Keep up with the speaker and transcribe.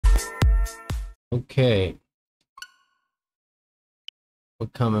Okay, we're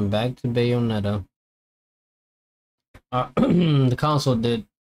coming back to Bayonetta. The console did,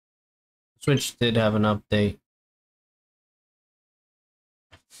 Switch did have an update.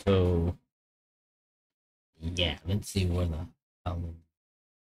 So, yeah, let's see where the hell.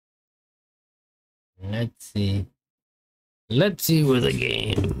 Let's see. Let's see where the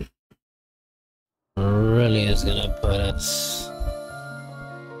game really is gonna put us.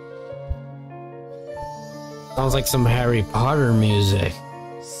 Sounds like some Harry Potter music.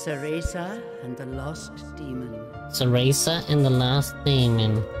 Cereza and the Lost Demon. Cereza and the Last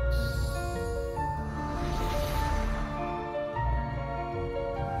Demon.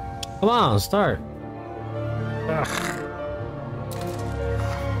 Come on, start. Ugh.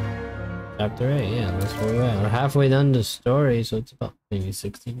 Chapter 8, yeah, that's where we're at. We're halfway done the story, so it's about maybe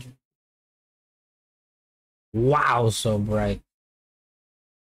 16. Wow, so bright.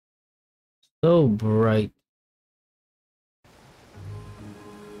 So bright.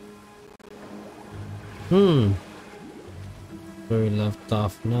 Where we left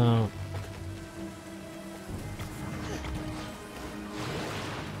off now.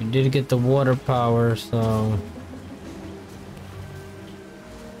 We did get the water power, so...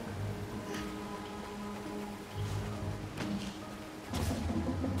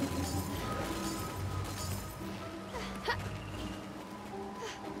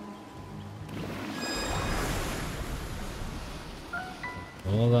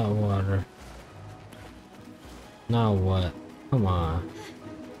 all that water. Now what? Come on.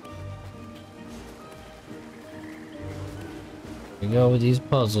 We go with these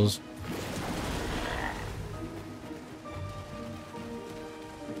puzzles.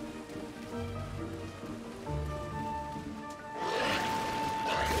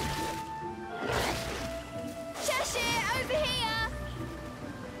 Over here.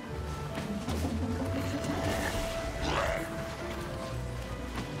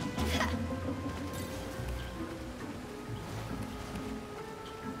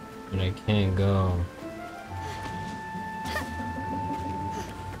 But I can't go.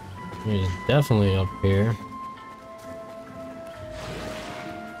 He's definitely up here.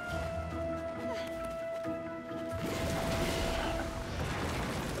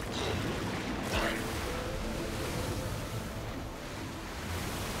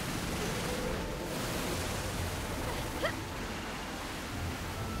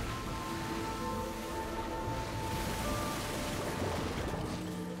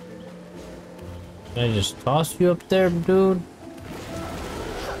 Did I just toss you up there, dude?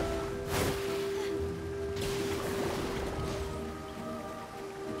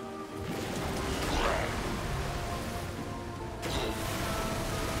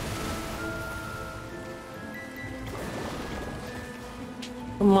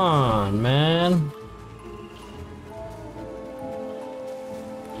 Come on, man.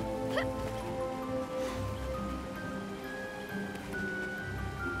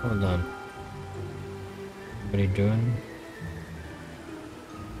 Hold on. What are you doing?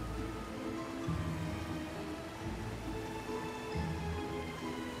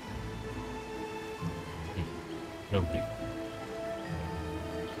 Nobody.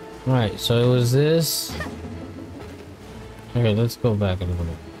 Alright, so it was this. Okay, let's go back a little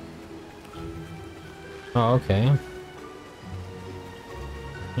bit. Oh, okay.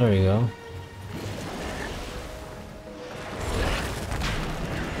 There you go.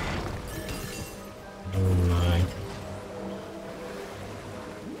 Never mind.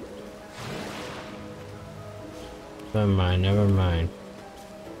 Never mind, never mind.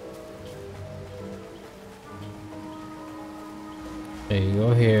 Okay, you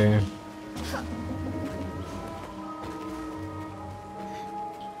go here.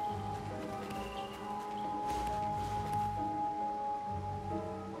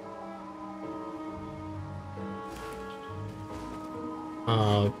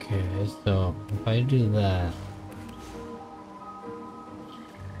 Okay, so if I do that,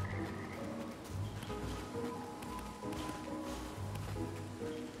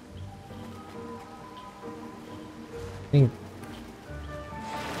 I think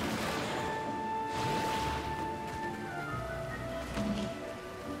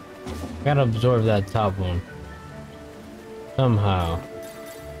gotta absorb that top one somehow.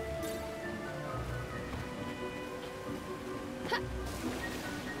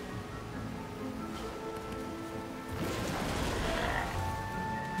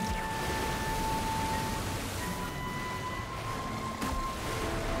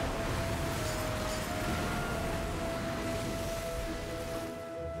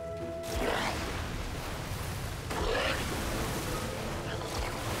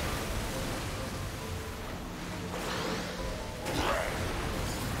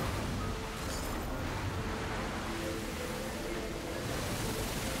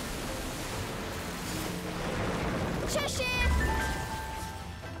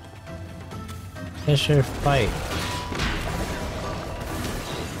 Fisher fight.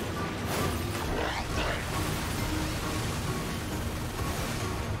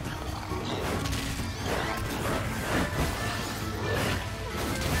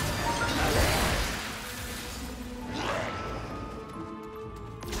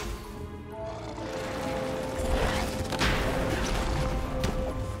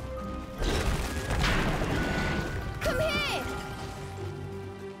 Come here!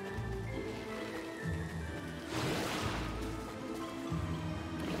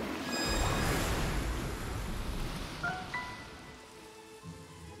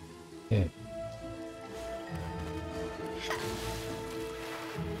 Okay.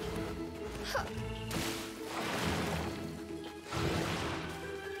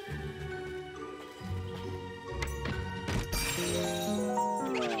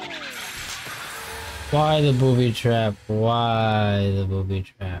 Why the booby trap? Why the booby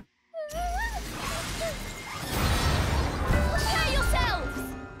trap? Prepare yourselves!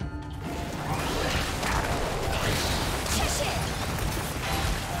 Cheshire!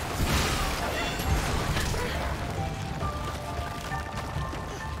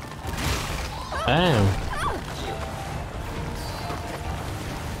 Damn.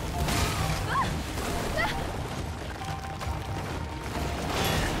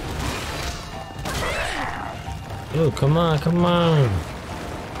 Oh, come on, come on.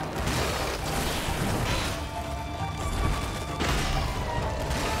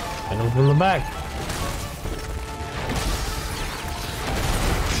 Get him from the back.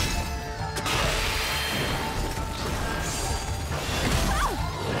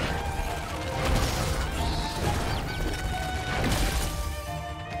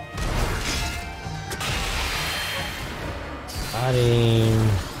 Got him.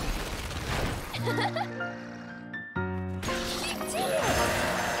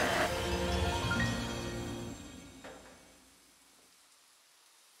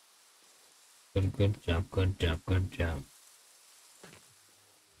 Good job, good job, good job.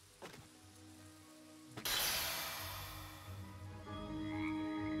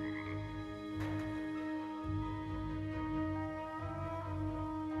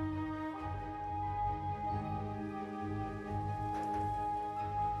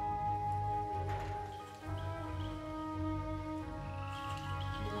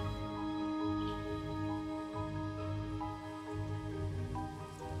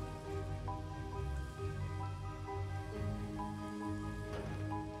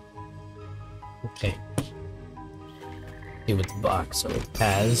 Okay. See what the box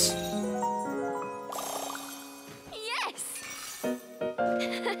has. Yes!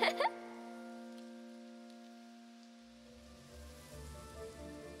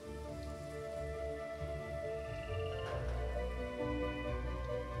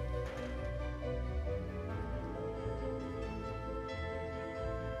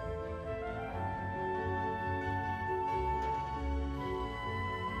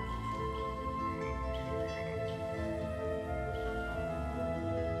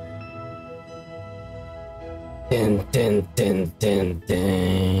 Dun, dun, dun, dun,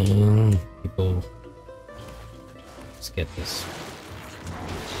 dun. People, let's get this.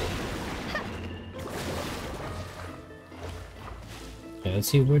 Okay, let's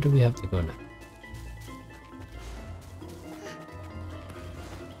see, where do we have to go now?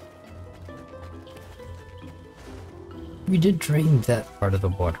 We did drain that part of the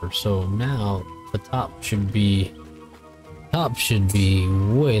water, so now the top should be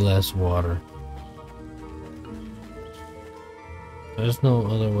way less water. There's no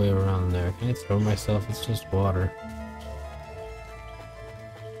other way around there. Can I throw myself? It's just water.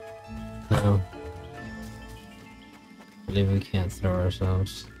 No. I believe we can't throw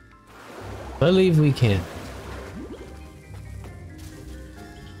ourselves. Believe we can't.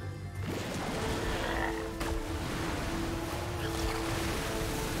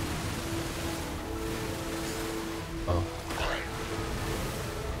 Oh.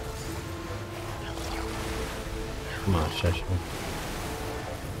 Come on, Shesha.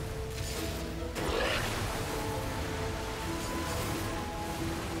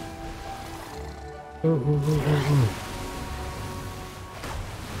 Ooh, ooh, ooh, ooh, ooh.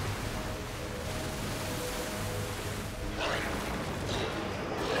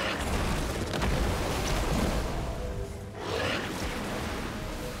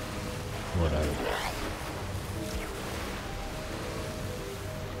 Whatever.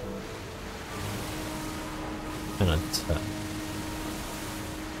 Kinda tough.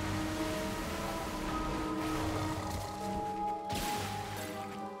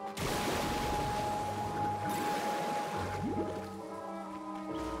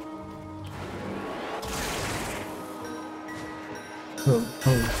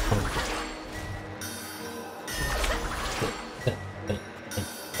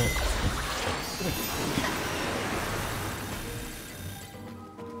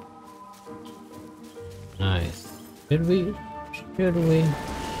 Nice. Should we? Should we?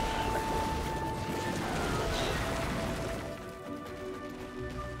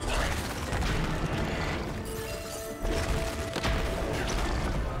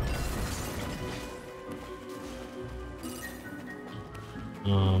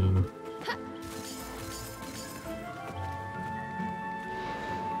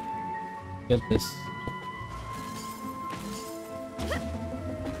 Get this.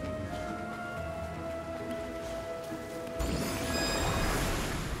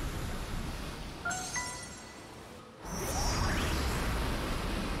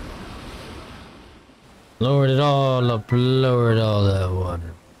 Lowered it all up, lowered all that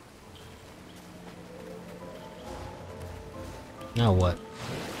water. Now what?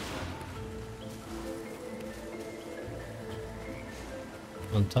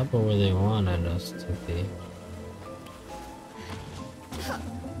 On top of where they wanted us to be.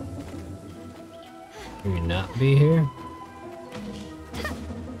 Should we not be here?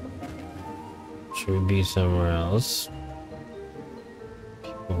 Should we be somewhere else?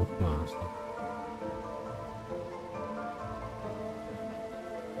 People, come on. Stop.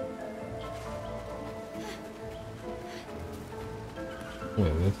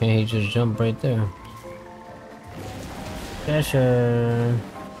 Wait, why can't he just jump right there? Pressure.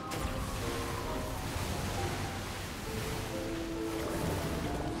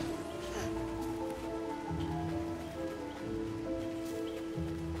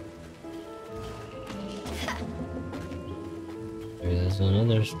 There's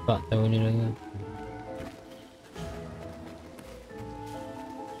another spot that we need to go.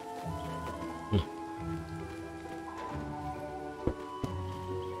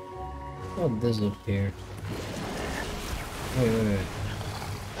 Oh, disappear. Wait.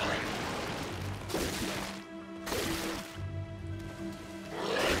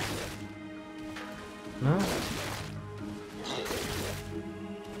 No?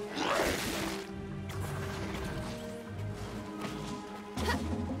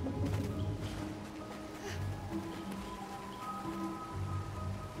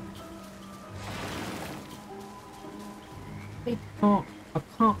 I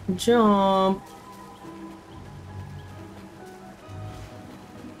can't jump.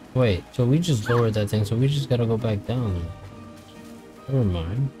 Wait, so we just lowered that thing, so we just gotta go back down. Never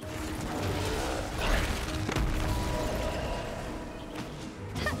mind.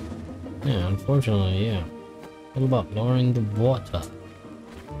 Yeah, unfortunately, yeah. What about lowering the water?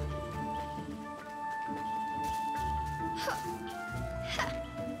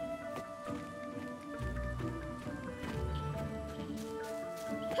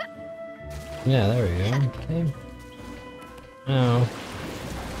 Yeah, there we go. Okay. Oh.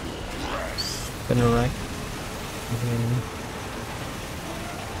 Gonna wreck.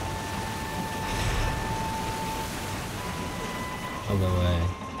 Other way.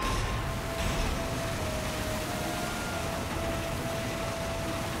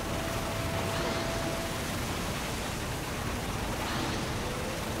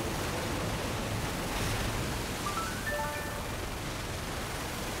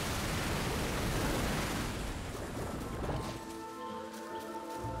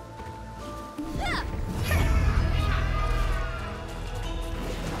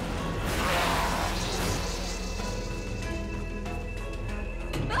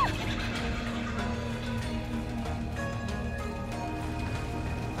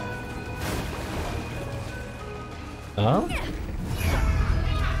 Huh?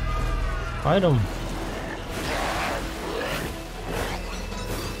 Fight him.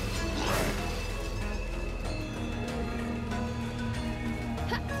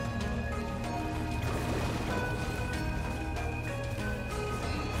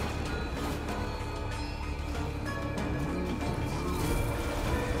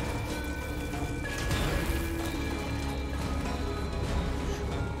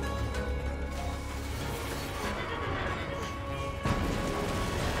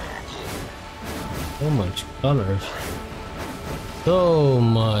 So much colors. So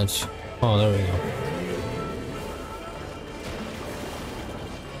much. Oh, there we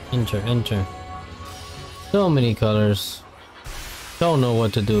go. Enter. So many colors. Don't know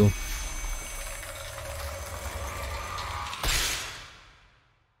what to do.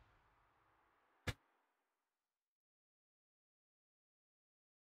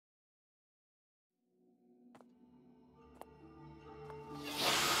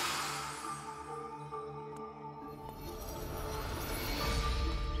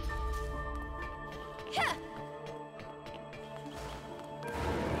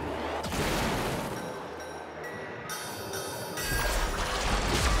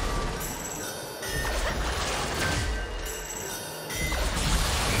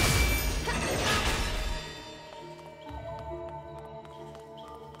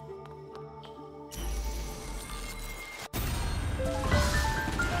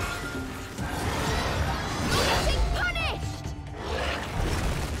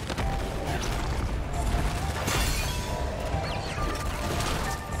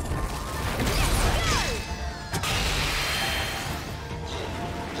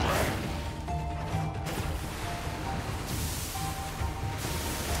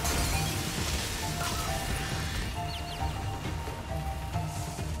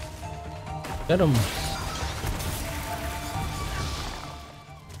 Get him.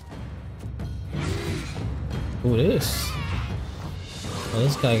 Who this? Oh,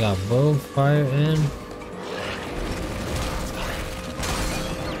 this guy got bow, fire, and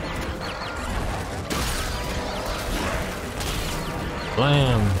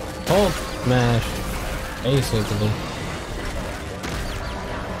blam! Hulk smash! Basically.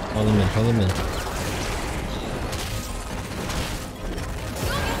 Hold him in, hold him in.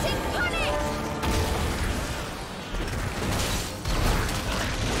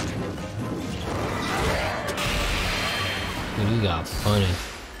 Dude, you got punished.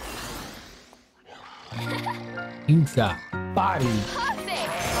 You got bodied.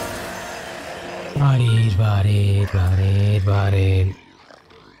 Bodied, bodied, bodied, bodied.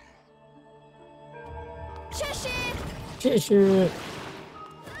 Cheshire! Cheshire.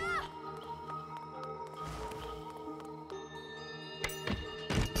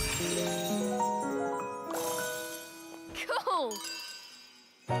 Cool!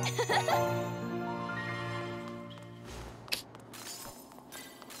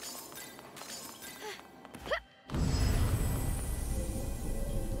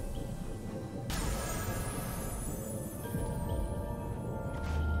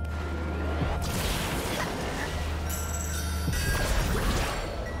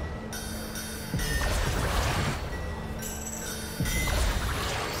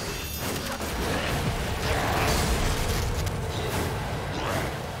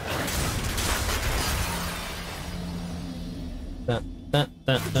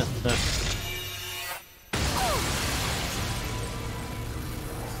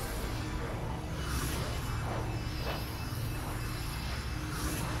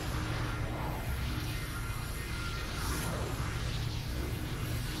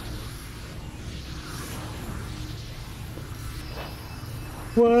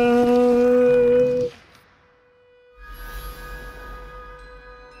 What?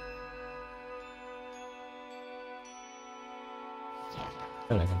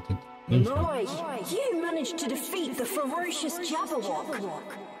 Right, you managed to defeat the ferocious Jabberwock.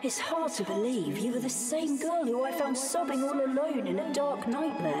 It's hard to believe you were the same girl who I found sobbing all alone in a dark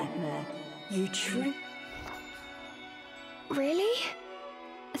nightmare. You true? Really?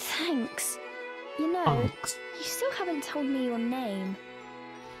 Thanks. You know, you still haven't told me your name.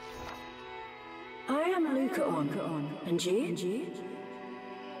 I am Lucaon. And you?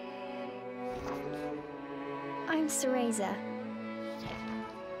 I'm Cereza.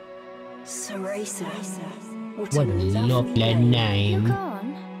 Cereza. What a lovely name. Look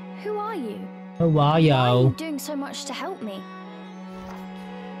on. Who are you? Who are Why are you you? doing so much to help me?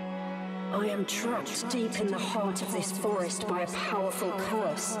 I am trapped deep in the heart of this forest by a powerful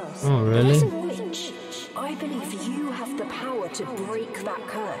curse. Oh, As really? a witch, I believe you have the power to break that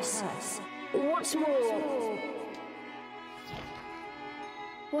curse. What's more,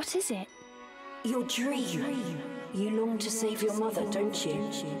 What is it? your dream. You long to save your mother, don't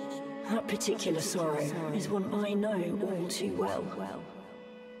you? That particular sorrow is one I know all too well.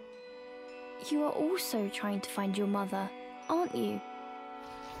 You are also trying to find your mother, aren't you?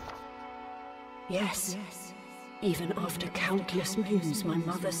 Yes. Even after countless moons, my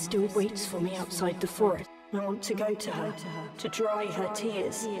mother still waits for me outside the forest. I want to go to her, to dry her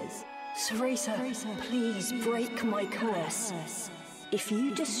tears. Cereza, please break my curse. If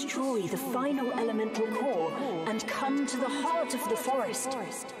you destroy the final elemental core and come to the heart of the forest,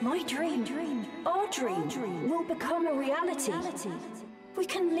 my dream, our dream, will become a reality. We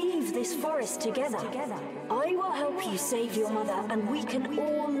can leave this forest together. I will help you save your mother, and we can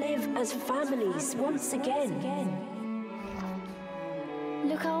all live as families once again.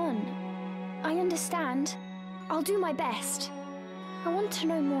 Look on. I understand. I'll do my best. I want to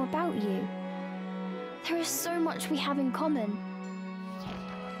know more about you. There is so much we have in common.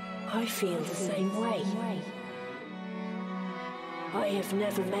 I feel the same way. I have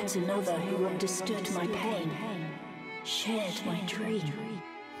never met another who understood my pain, shared my dream.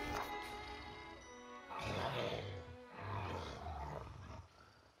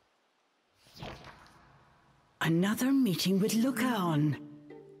 Another meeting with Lucaon.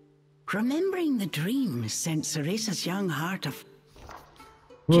 Remembering the dream sent Cereza's young heart of...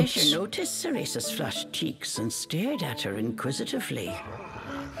 Whoops. Cheshire noticed Cereza's flushed cheeks and stared at her inquisitively.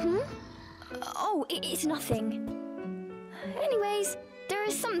 Oh, it's nothing. Anyways, there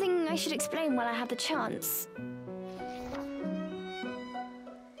is something I should explain while I have the chance.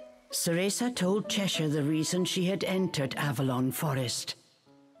 Cereza told Cheshire the reason she had entered Avalon Forest.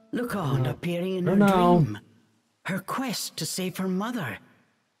 Lucaon appearing in her dream. Her quest to save her mother.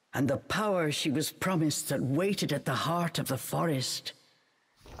 And the power she was promised that waited at the heart of the forest.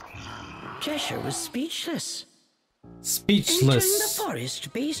 Cheshire was speechless. Speechless. Entering the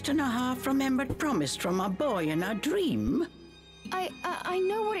forest based on a half-remembered promise from a boy in a dream? I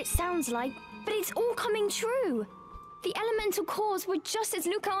know what it sounds like, but it's all coming true. The elemental cores were just as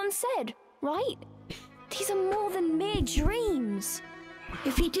Lucan said, right? These are more than mere dreams.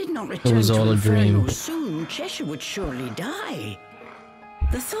 If he did not return was all to a Inferno dream. soon, Cheshire would surely die.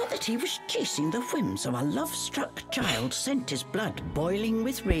 The thought that he was chasing the whims of a love-struck child sent his blood boiling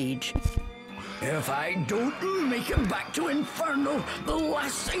with rage. If I don't make it back to Inferno, the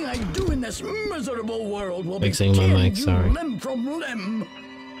last thing I do in this miserable world will Fixing be my tearing mic, you sorry. limb from limb.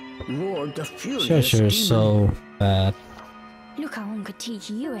 Roared the furious Cheshire is demon. so bad. Lucan could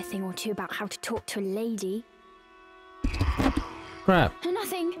teach you a thing or two about how to talk to a lady. Crap.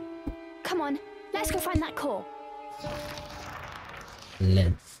 Nothing. Come on, let's go find that core.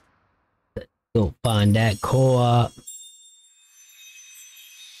 Let's go find that core.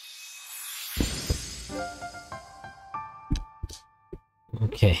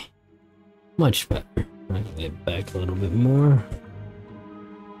 Okay. Much better. I can get back a little bit more.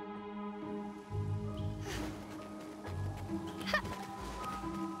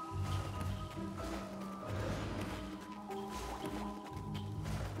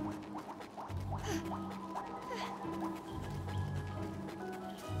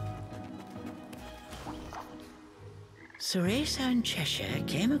 Cereza and Cheshire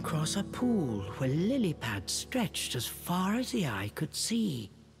came across a pool where lily pads stretched as far as the eye could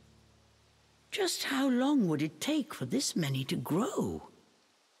see. Just how long would it take for this many to grow?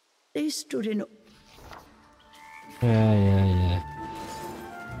 They stood in... Yeah.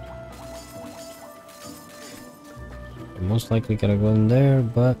 Most likely gotta go in there,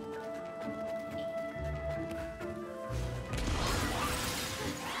 but...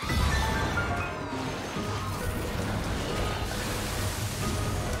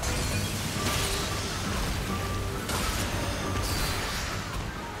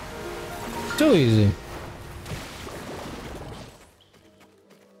 too easy.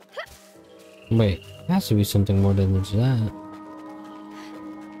 Wait, it has to be something more than just that.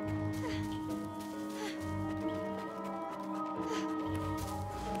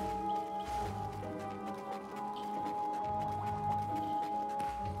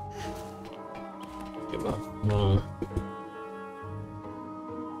 Well,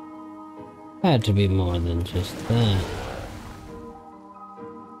 had to be more than just that.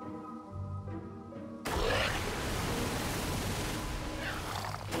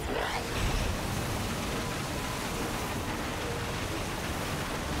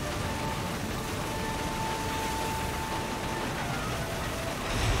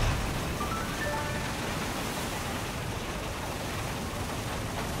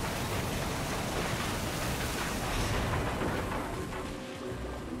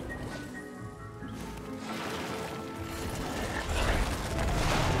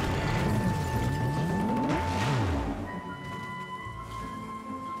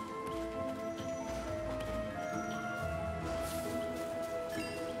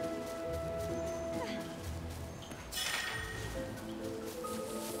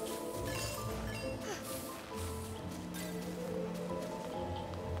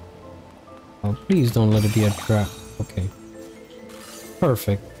 Oh, please don't let it be a trap. Okay.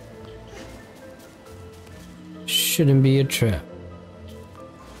 Perfect. Shouldn't be a trap.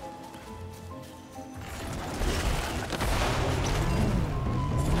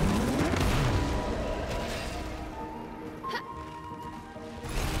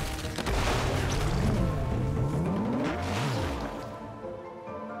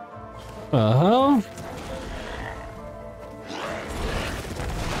 Hell?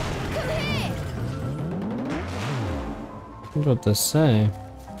 What to say?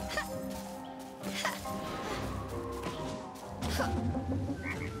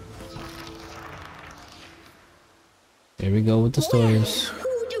 Here we go with the stories.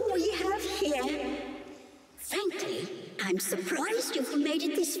 Who do we have here? Frankly, I'm surprised you've made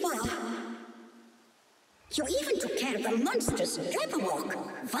it this far. You even took care of a monstrous Jabberwock,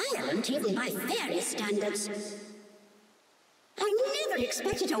 violent even by fairy standards. I never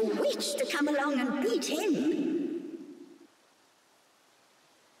expected a witch to come along and beat him.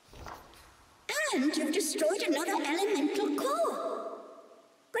 And you've destroyed another elemental core.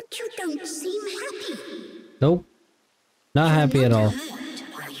 But you don't seem happy. Nope. Not happy at all. Hurt,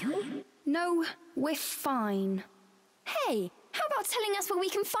 are you? No, we're fine. Hey, how about telling us where we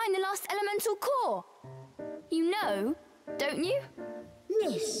can find the last elemental core? You know, don't you?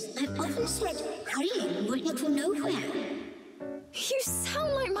 Yes, I've often said hurrying will get you nowhere. You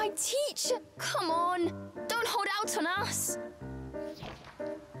sound like my teacher. Come on, don't hold out on us.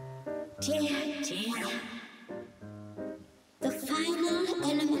 Dear, dear. The final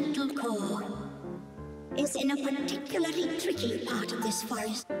elemental core is in a particularly tricky part of this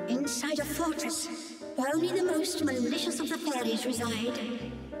forest, inside a fortress where only the most malicious of the fairies reside.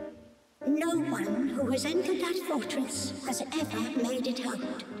 No one who has entered that fortress has ever made it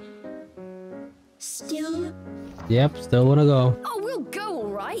out. Still... Yep, still wanna go. Oh, we'll go, all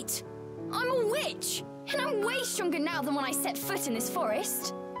right. I'm a witch, and I'm way stronger now than when I set foot in this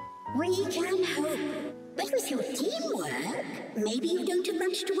forest. we can hope. But with your teamwork, maybe you don't have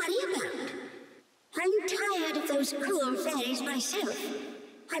much to worry about. I'm tired of those cruel fairies myself.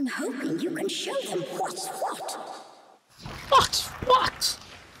 I'm hoping you can show them what's what. What?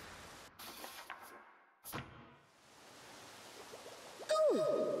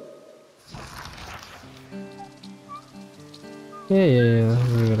 Yeah,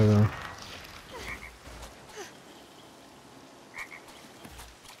 we gotta go.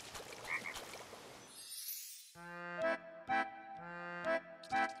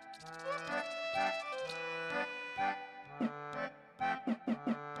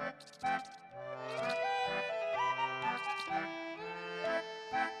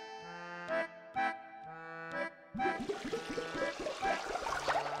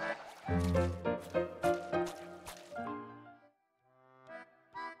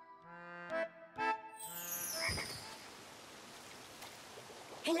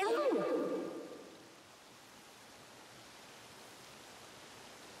 Hello.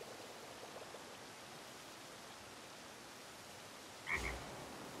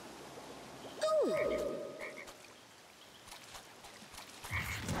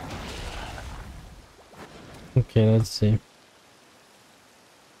 Okay, let's see.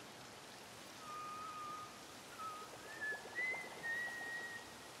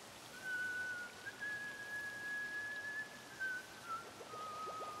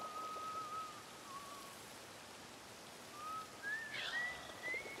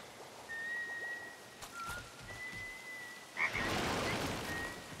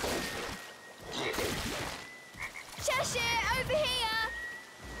 Cheshire, over here!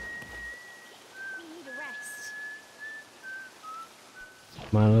 We need a rest.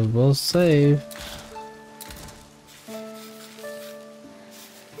 Might as well save.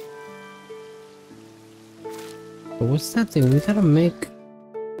 But what's that thing? We gotta make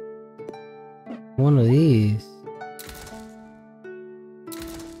one of these.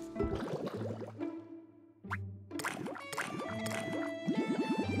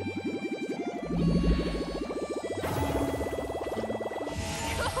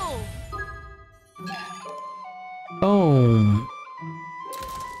 Cool! Boom.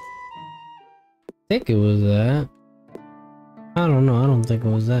 I think it was that. I don't know. I don't think it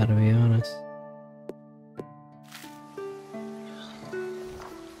was that, to be honest.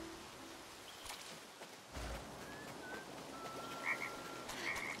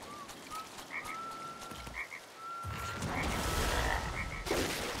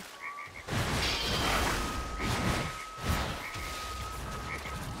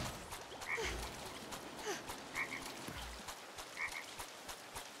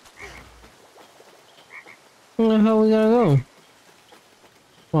 Where the hell we gotta go?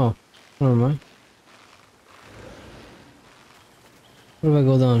 Oh, never mind. What if I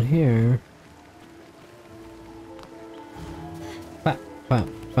go down here? Bap, bap,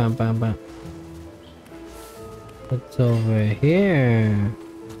 bap, bap, bap. What's over here?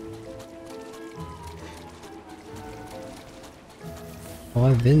 Oh,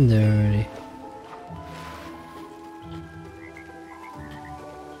 I've been there already.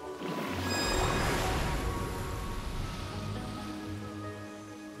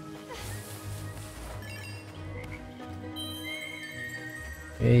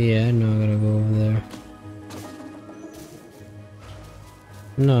 Yeah, I know I gotta go over there.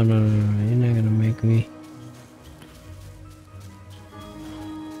 No, no, no, no, you're not gonna make me.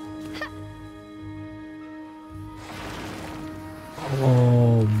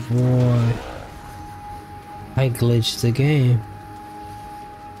 Oh boy. I glitched the game.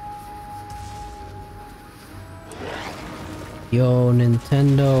 Yo,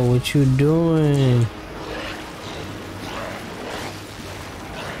 Nintendo, what you doing?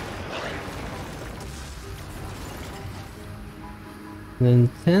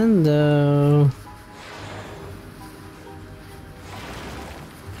 Nintendo.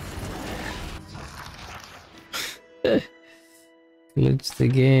 Glitch the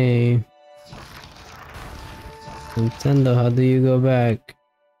game. Nintendo, how do you go back?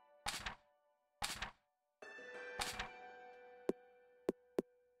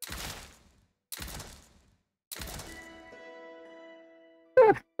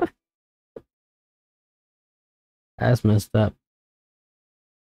 That's messed up.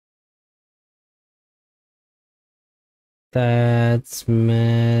 That's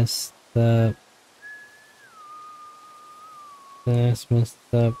messed up. That's messed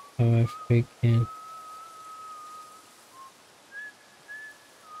up. How I freaking.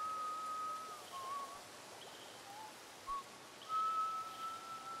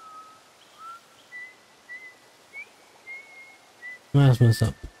 That's messed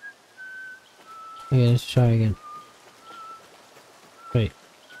up. Okay, let's try again. Wait.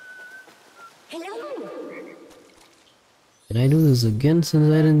 Hello? Can I do this again since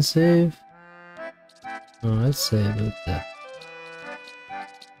I didn't save? Oh, let's save with that.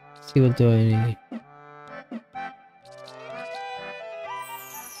 See what do I need.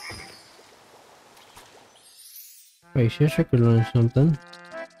 Wait, Cheshire could learn something.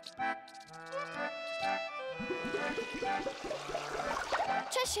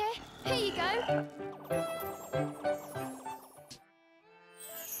 Cheshire, here you go.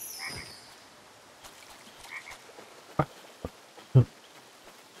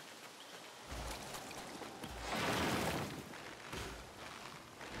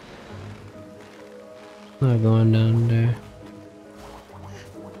 Not going down there.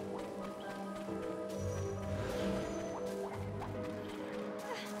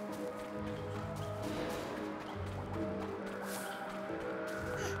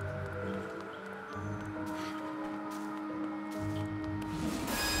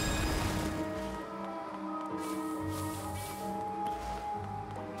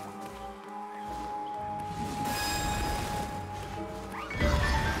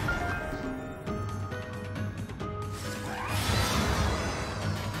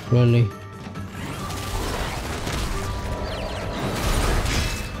 Really?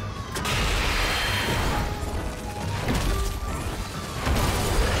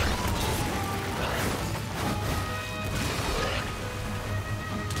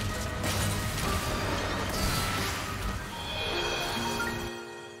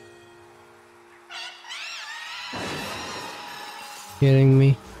 Kidding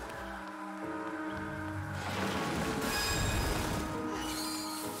me?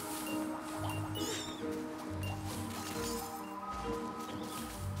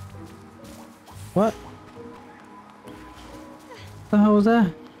 What? The hell was that?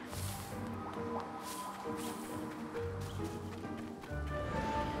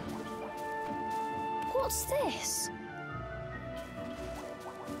 What's this?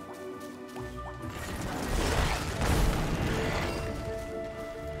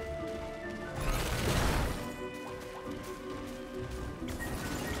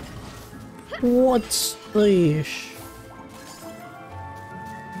 What's this?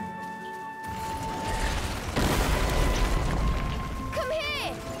 Come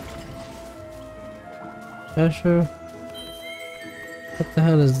here! Cheshire? What the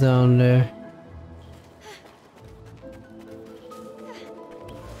hell is down there?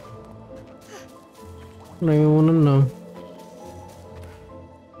 I don't even want to know.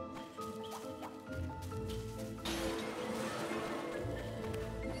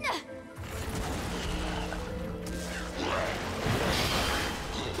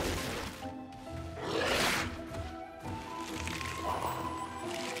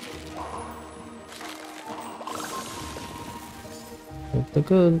 Get the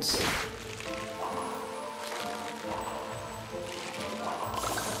goods.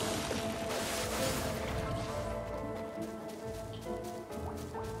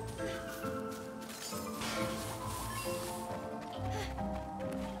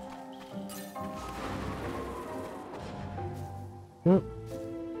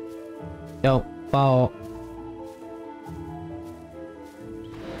 Yo, ball.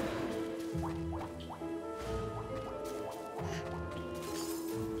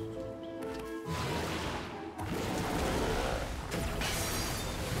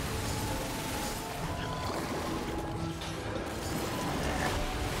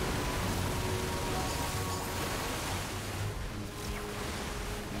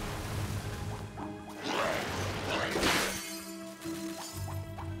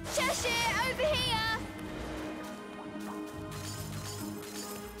 Cheshire, over here!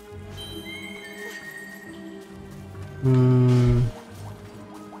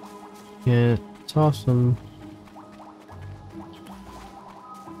 Yeah, toss them.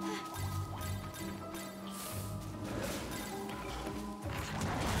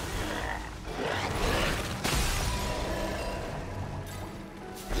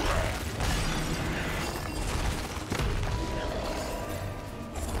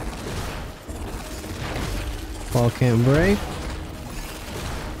 Ball can't break.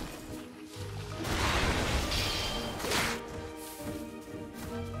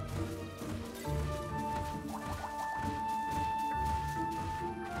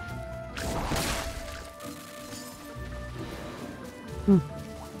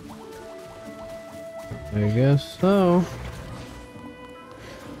 I guess so.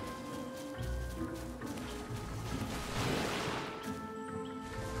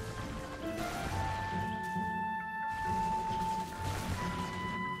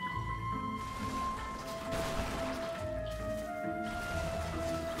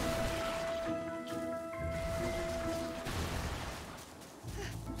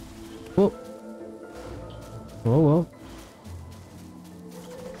 Whoa. Oh well.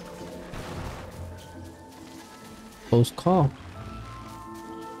 Close call.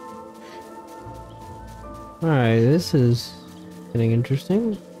 Alright, this is getting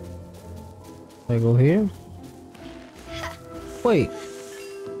interesting. I go here. Wait.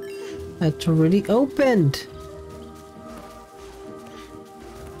 That's already opened.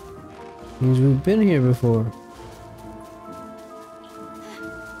 Means we've been here before.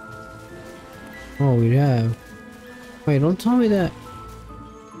 Oh, we have. Wait, don't tell me that.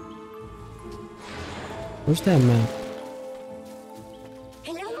 Where's that map?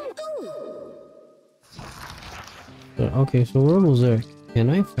 Okay, so we're almost there. Can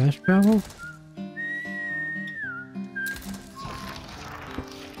I fast travel?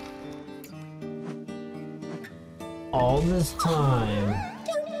 All this time.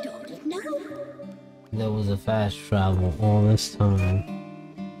 There was a fast travel all this time.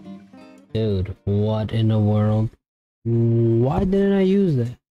 Dude, what in the world? Why didn't I use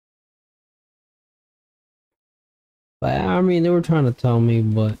that? But I mean, they were trying to tell me,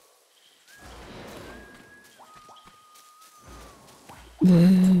 but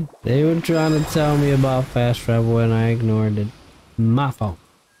they were trying to tell me about fast travel and I ignored it. My fault.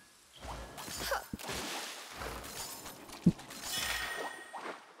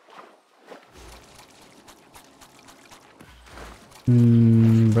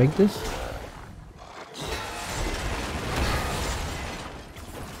 Break this?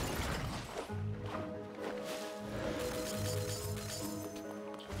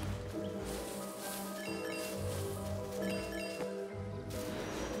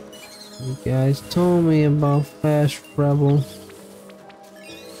 You guys told me about fast travel.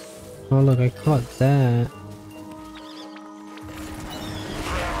 Oh look, I caught that.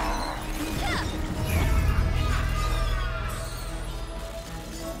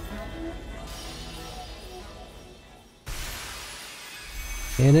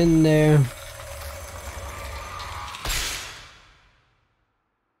 Get in there.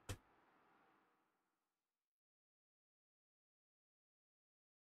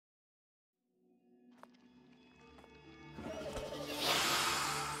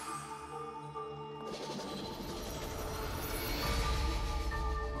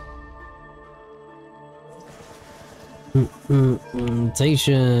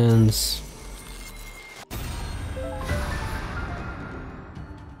 Mutations.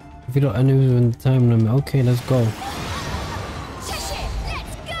 If you don't, I knew in the time limit. Okay, let's go.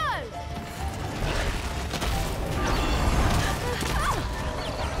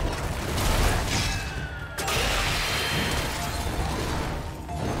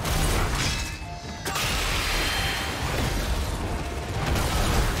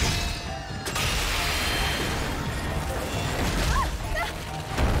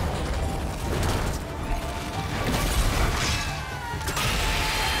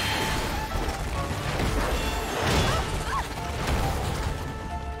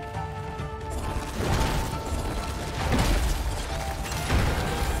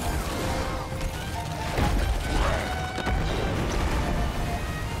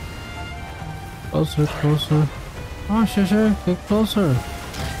 Closer, closer. Oh, sure, get closer.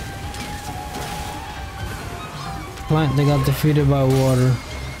 Plant, they got defeated by water.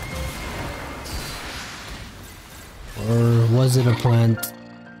 Or was it a plant?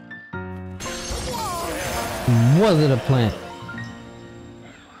 Was it a plant?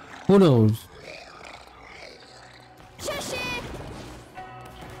 Who knows?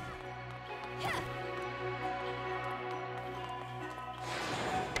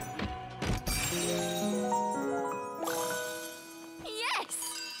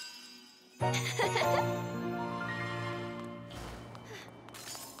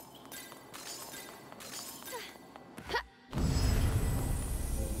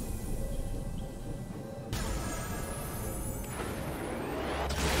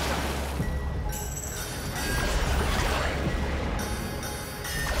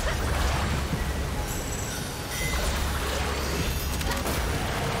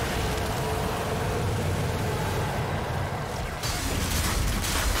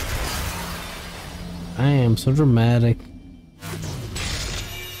 I am so dramatic.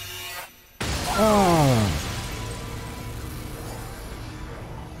 Oh.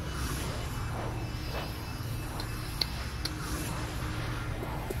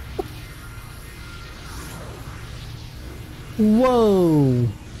 Whoa!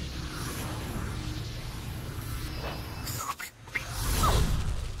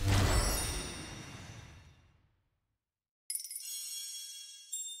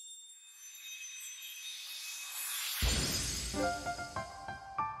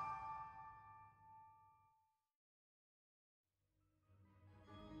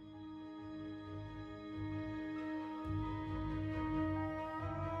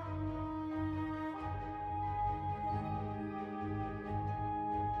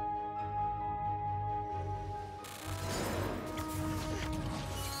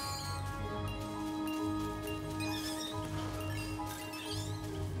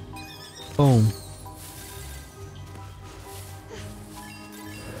 Boom.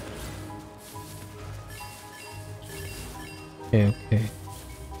 Okay, okay.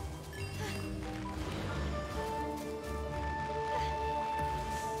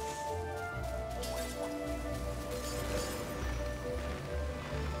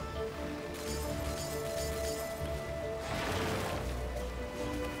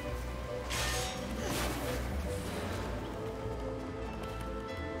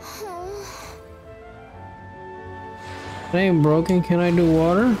 It ain't broken. Can I do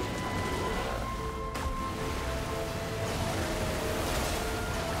water?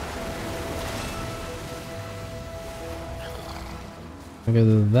 I can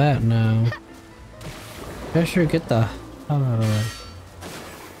do that now. Yeah, sure. Get the hell out of there.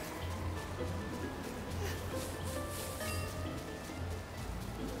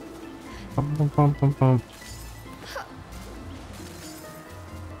 Pump, pump, pump, pump, pump.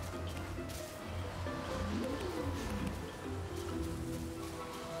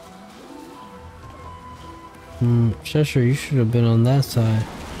 Cheshire, you should have been on that side.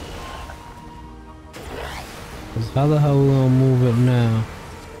 'Cause how the hell we gonna move it now?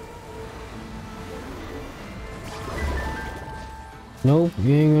 Nope,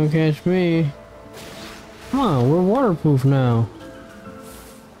 you ain't gonna catch me. Come on, we're waterproof now.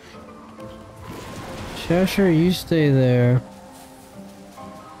 Cheshire, you stay there.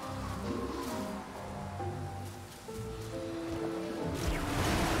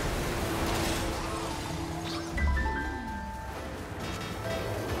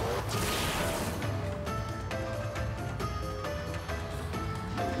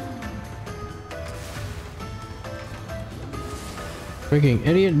 Freaking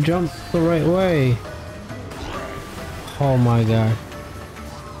idiot jumped the right way. Oh my god.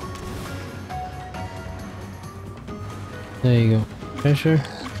 There you go. Cheshire?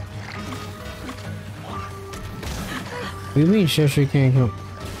 What do you mean Cheshire can't come?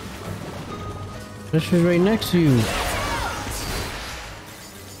 Cheshire's right next to you.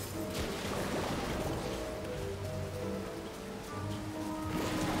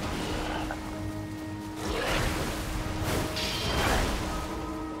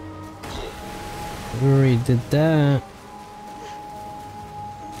 We already did that.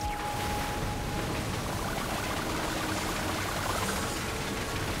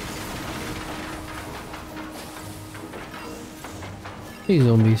 Please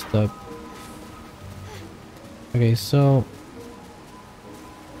don't be stuck. Okay, so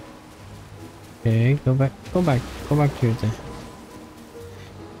okay, go back to your thing.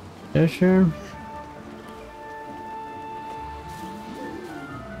 Yeah, sure.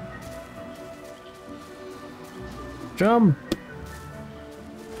 Jump!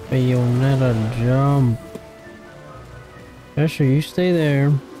 Bayonetta, jump! Yeah, sure, you stay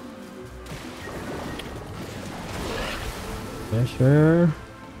there. Yeah, sure.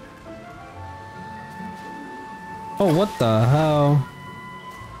 Oh, what the hell?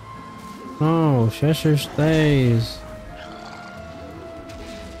 No, Cheshire stays.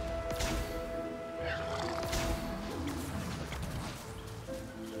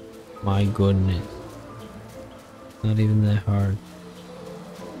 My goodness. Not even that hard.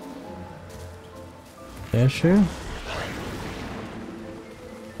 Cheshire?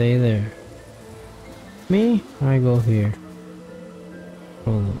 Stay there. Me? I go here.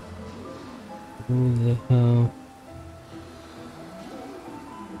 Hold on. Who the hell?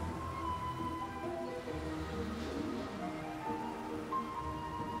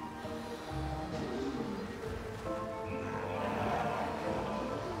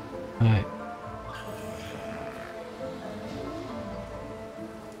 Alright.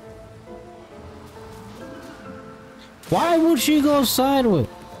 Why would she go sideways?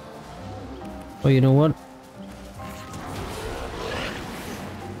 Oh, you know what?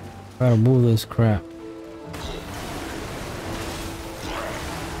 Gotta move this crap.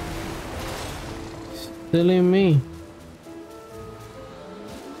 Silly me.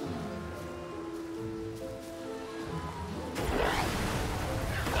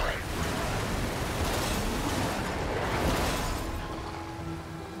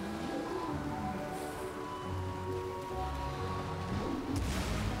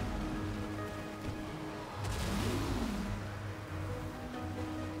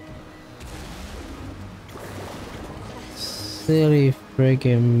 silly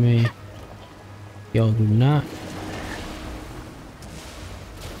freaking me. Yo, do not.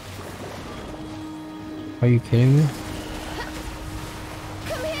 Are you kidding me?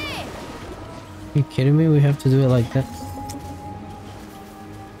 Come here! Are you kidding me? We have to do it like that.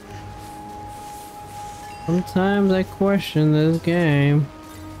 Sometimes I question this game.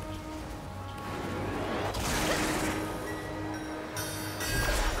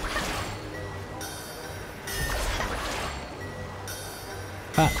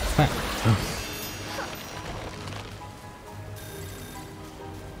 Oh.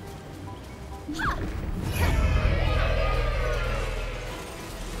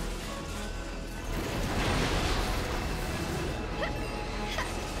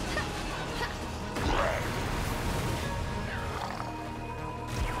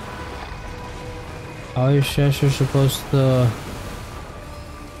 How is Cheshire supposed to...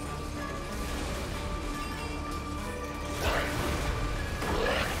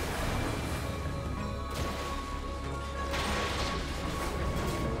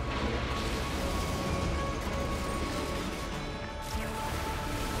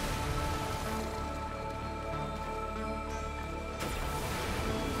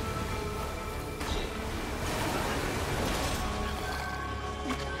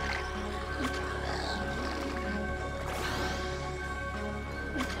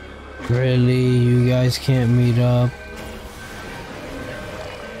 Really? You guys can't meet up?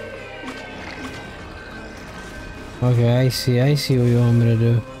 Okay, I see what you want me to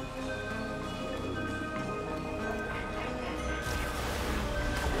do.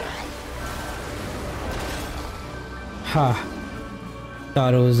 Ha!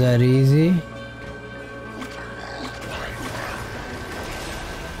 Thought it was that easy.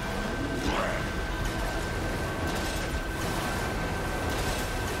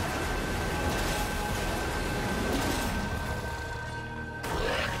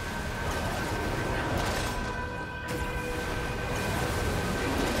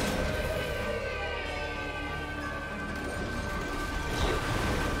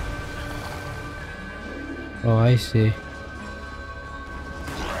 Oh, I see.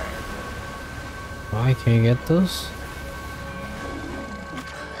 Oh, I can't get those?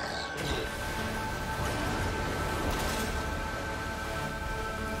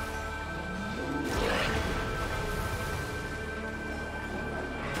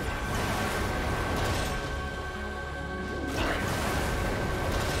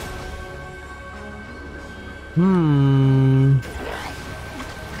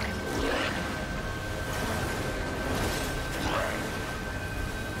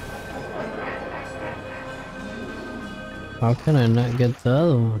 How can I not get the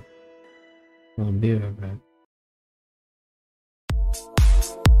other one? I'll be right back.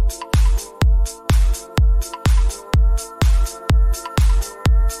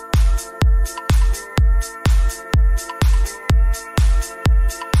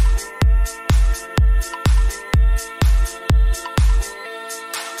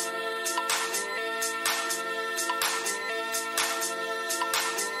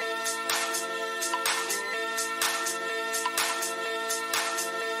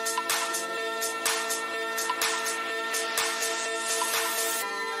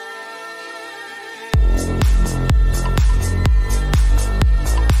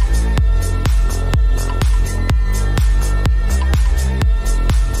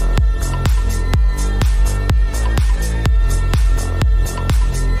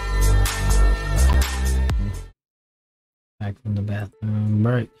 Back from the bathroom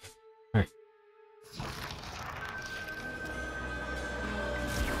break. Alright.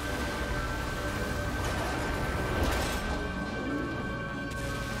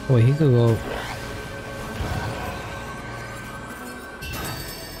 Oh, he could go.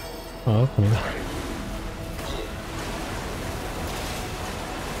 Oh, okay.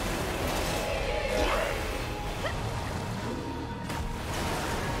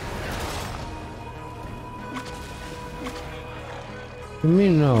 What do you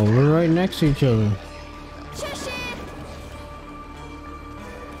mean no? We're right next to each other. Cheshire!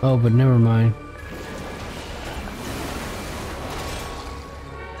 Oh, but never mind.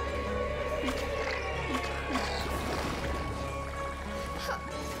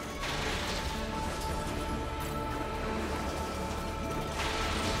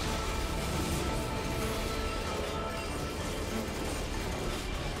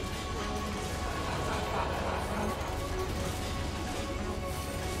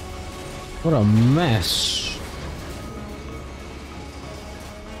 What a mess.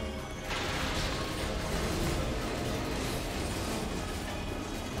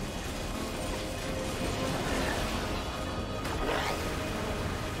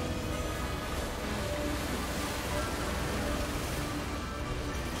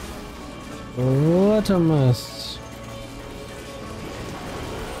 What a mess.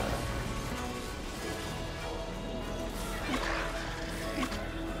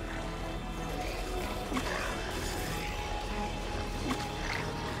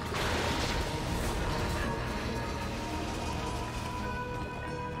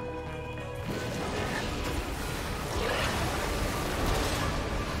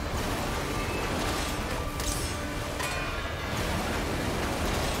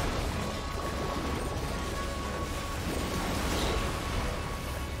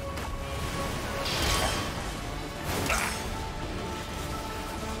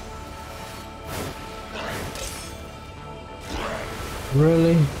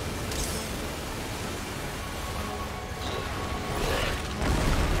 Really?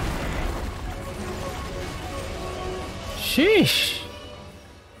 Sheesh.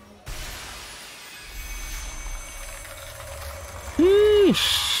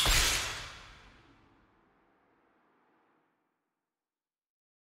 Sheesh.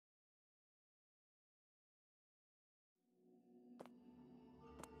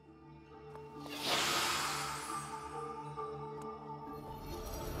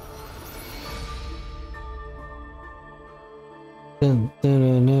 Dun, dun,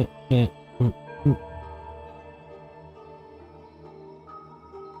 dun, dun, dun, mm.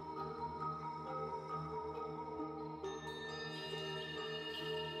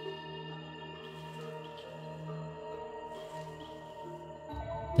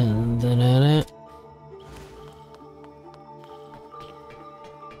 Dun, dun, dun, dun.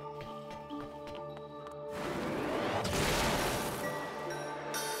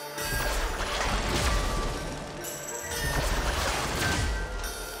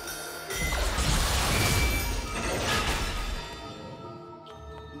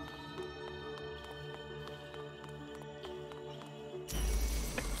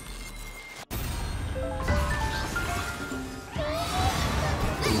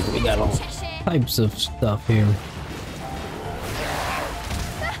 We got all types of stuff here.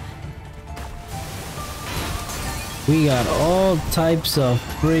 We got all types of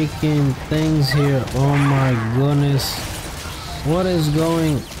freaking things here. Oh my goodness. What is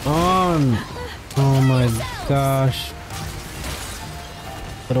going on? Oh my gosh.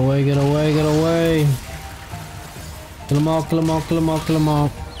 Get away, get away, get away. Kill them all, kill them all, kill them all, kill them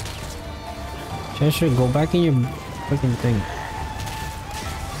all. Cheshire, go back in your freaking thing.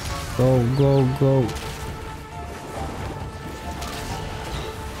 Go, go, go.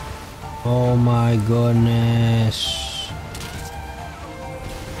 Oh my goodness.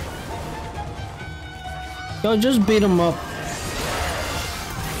 Yo, just beat him up.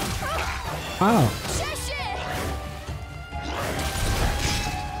 Wow.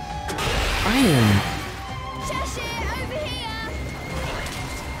 Bam.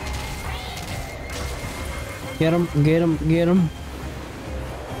 Get him, get him, get him.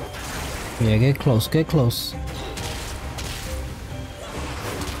 Yeah, get close, get close.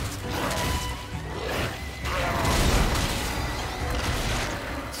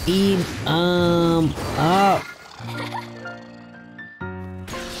 Eat up.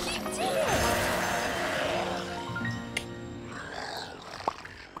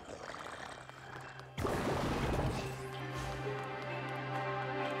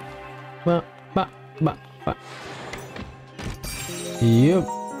 Ba, ba, ba, ba. Yep,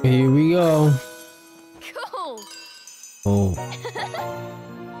 here we go. Cool. Oh.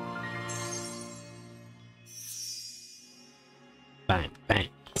 Bang, bang.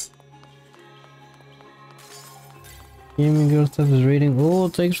 Gaming girl stuff is raiding. Oh,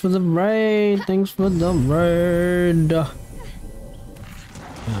 thanks for the raid. Thanks for the raid. I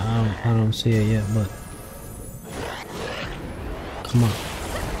don't see it yet, but come on.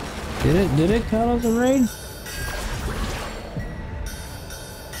 Did it count as a raid?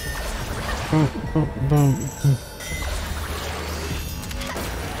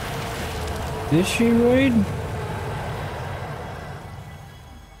 Did she raid?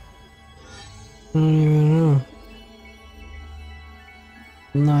 I don't even know.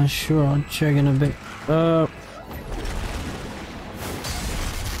 I'm not sure. I'll check in a bit. Bam.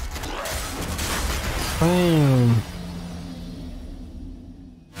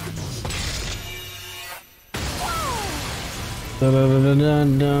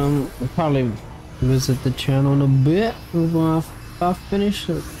 I'll probably visit the channel in a bit when I finish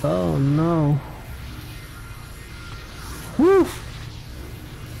it. Oh no. Woo!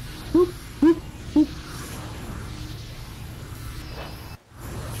 Whoop, whoop, whoop.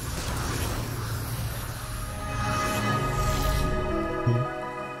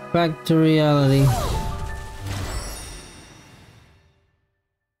 Back to reality.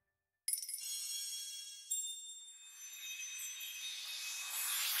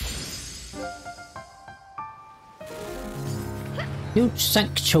 Huge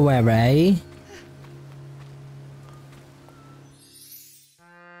sanctuary.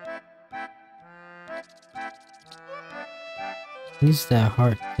 What's that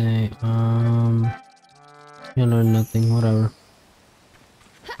heart thing? You know, nothing, whatever.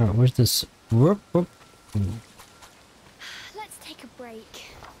 Alright, where's this? Whoop, whoop. Let's take a break.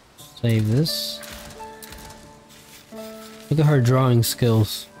 Save this. Look at her drawing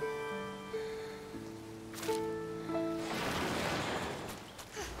skills.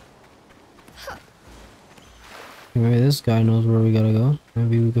 Maybe this guy knows where we gotta go.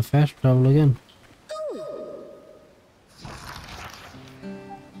 Maybe we could fast travel again.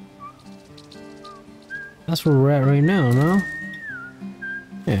 That's where we're at right now, no?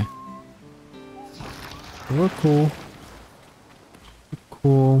 Yeah. We're cool.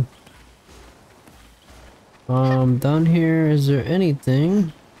 Cool. Down here, is there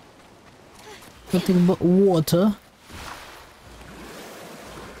anything? Nothing but water.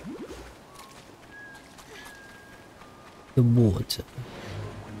 The water.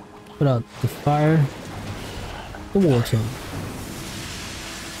 Put out the fire. The water.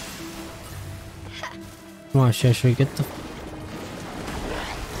 Come on, Cheshire, get the...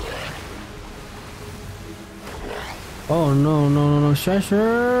 Oh, no, no, no, no,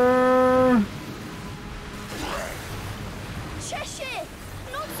 Cheshire! Cheshire!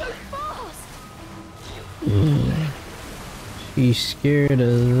 Not so fast! She's scared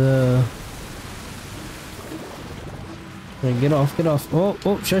of the... Hey, get off, get off. Oh,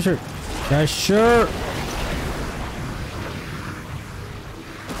 oh, Cheshire! Cheshire!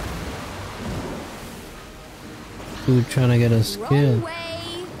 Dude trying to get us killed.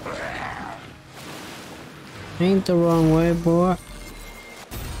 Ain't the wrong way, boy.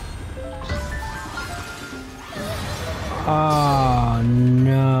 Oh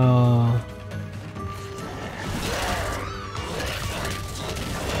no.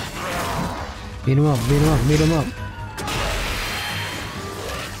 Beat him up, beat him up, beat him up.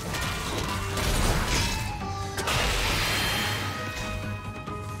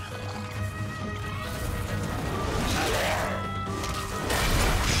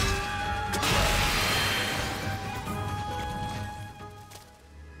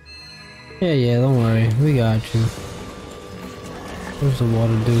 Yeah, yeah, don't worry. We got you. Where's the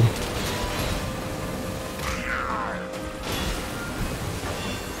water dude?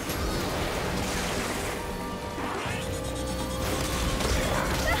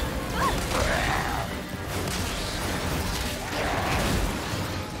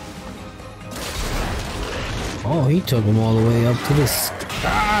 Oh, he took him all the way up to the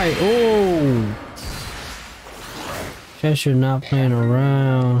sky. Oh! Cheshire not playing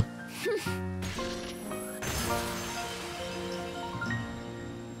around.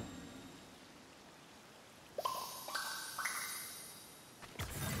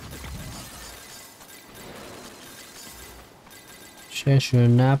 Cheshire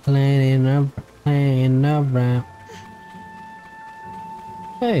not playing around.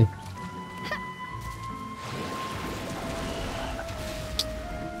 Hey.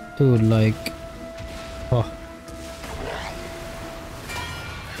 Dude, like, oh.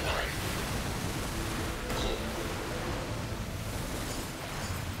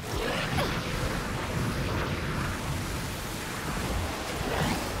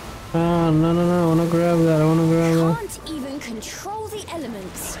 Ah, no, no, no, I wanna grab that, I wanna grab that. Can't even control the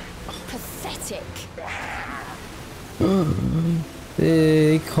elements. Pathetic.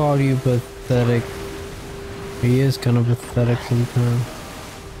 They call you pathetic. He is kind of pathetic sometimes.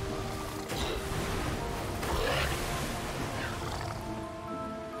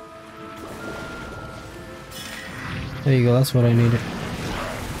 There you go, that's what I needed.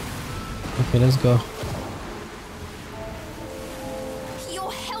 Okay, let's go.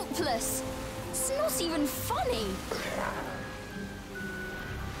 You're helpless. It's not even funny.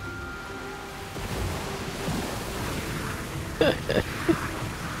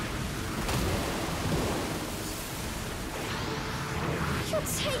 You're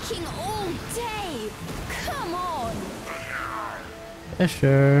taking all day. Come on. Yeah,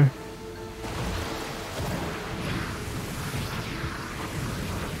 sure.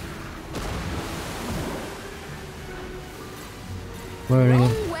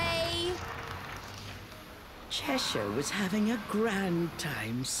 Wrong way. Cheshire was having a grand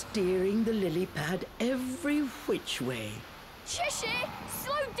time steering the lily pad every which way. Cheshire,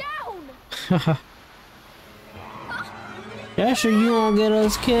 slow down. Cheshire, you won't get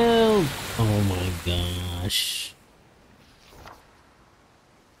us killed. Oh my gosh.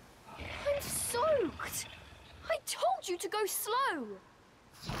 I'm soaked. I told you to go slow.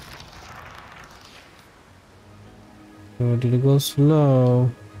 Or did it go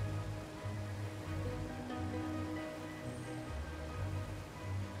slow?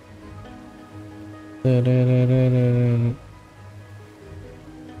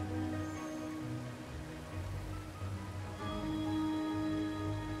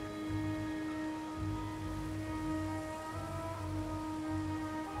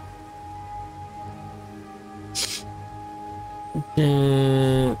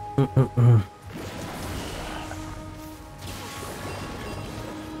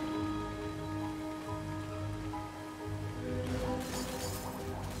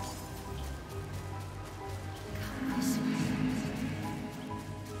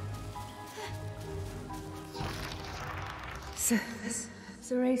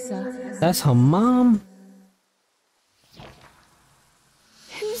 Cereza. That's her mom?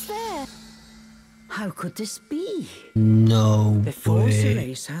 Who's there? How could this be? No Before way.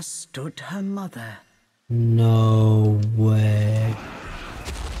 Cereza stood her mother. No way.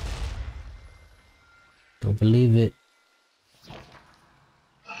 Don't believe it.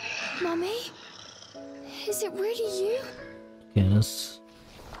 Mummy? Is it really you? Yes.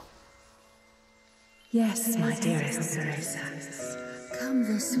 Yes, my dearest Cereza. Come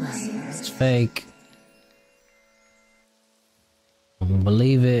this way. It's fake. I don't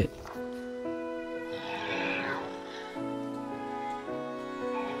believe it.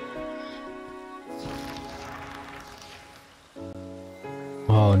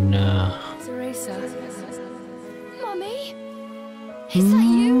 Oh no. Cereza. Mummy? Is that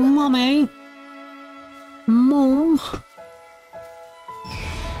you? Mommy? Mom?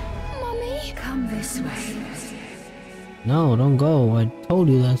 Mummy? Come this way. No, don't go. I told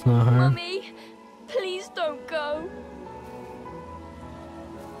you that's not her. Mummy? Please don't go.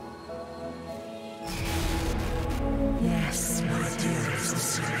 Yes, my dearest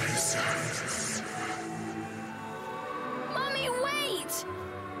Cereza. Mummy, wait!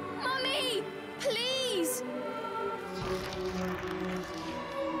 Mummy, please!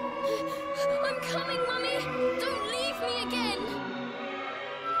 I'm coming, Mummy! Don't leave me again!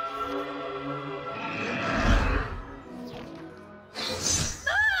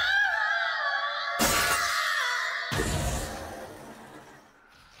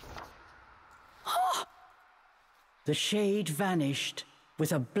 The shade vanished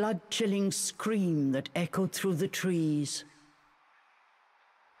with a blood-chilling scream that echoed through the trees.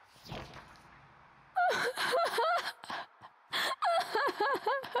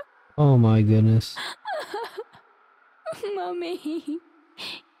 Oh my goodness. Mummy.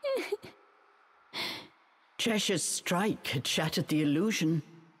 Cheshire's strike had shattered the illusion,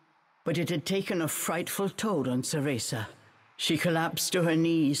 but it had taken a frightful toll on Cereza. She collapsed to her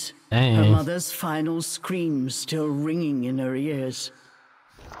knees, Dang. her mother's final screams still ringing in her ears.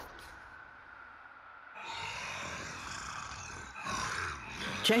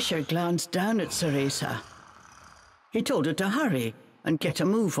 Cheshire glanced down at Cereza. He told her to hurry and get a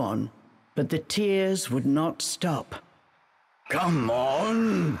move on, but the tears would not stop. Come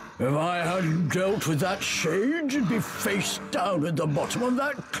on! If I hadn't dealt with that shade, you'd be face down at the bottom of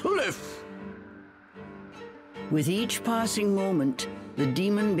that cliff! With each passing moment, the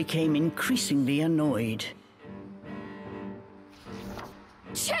demon became increasingly annoyed.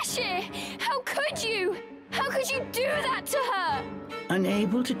 Cheshire! How could you? How could you do that to her?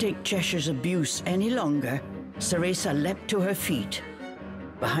 Unable to take Cheshire's abuse any longer, Cereza leapt to her feet.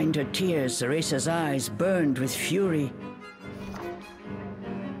 Behind her tears, Cereza's eyes burned with fury.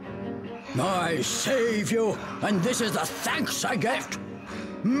 I save you, and this is the thanks I get.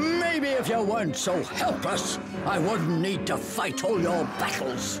 Maybe if you weren't so helpless, I wouldn't need to fight all your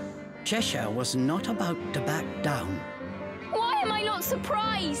battles. Cheshire was not about to back down. Why am I not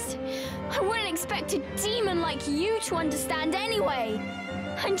surprised? I wouldn't expect a demon like you to understand anyway.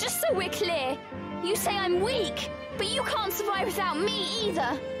 And just so we're clear, you say I'm weak, but you can't survive without me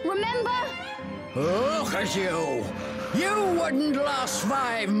either, remember? Look at you! You wouldn't last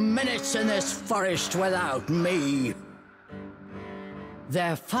 5 minutes in this forest without me!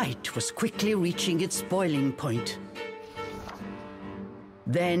 Their fight was quickly reaching its boiling point.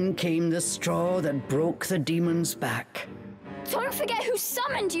 Then came the straw that broke the demon's back. Don't forget who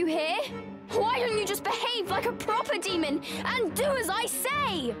summoned you here! Why don't you just behave like a proper demon and do as I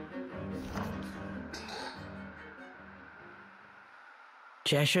say?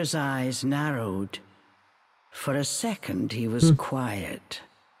 Cheshire's eyes narrowed. For a second, he was quiet.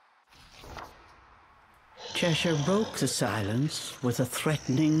 Cheshire broke the silence with a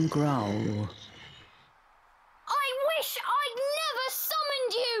threatening growl. I wish I'd never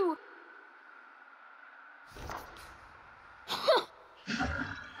summoned you!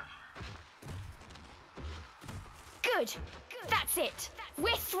 Good. That's it.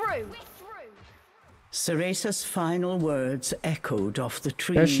 We're through. Cereza's final words echoed off the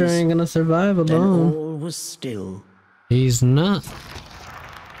trees. Cheshire ain't gonna survive Then alone. all was still. He's not.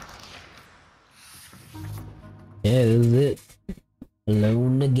 Yeah, this is it.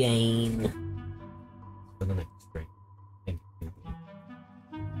 Alone again. For the next break.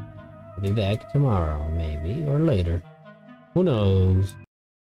 I'll be back tomorrow, maybe, or later. Who knows?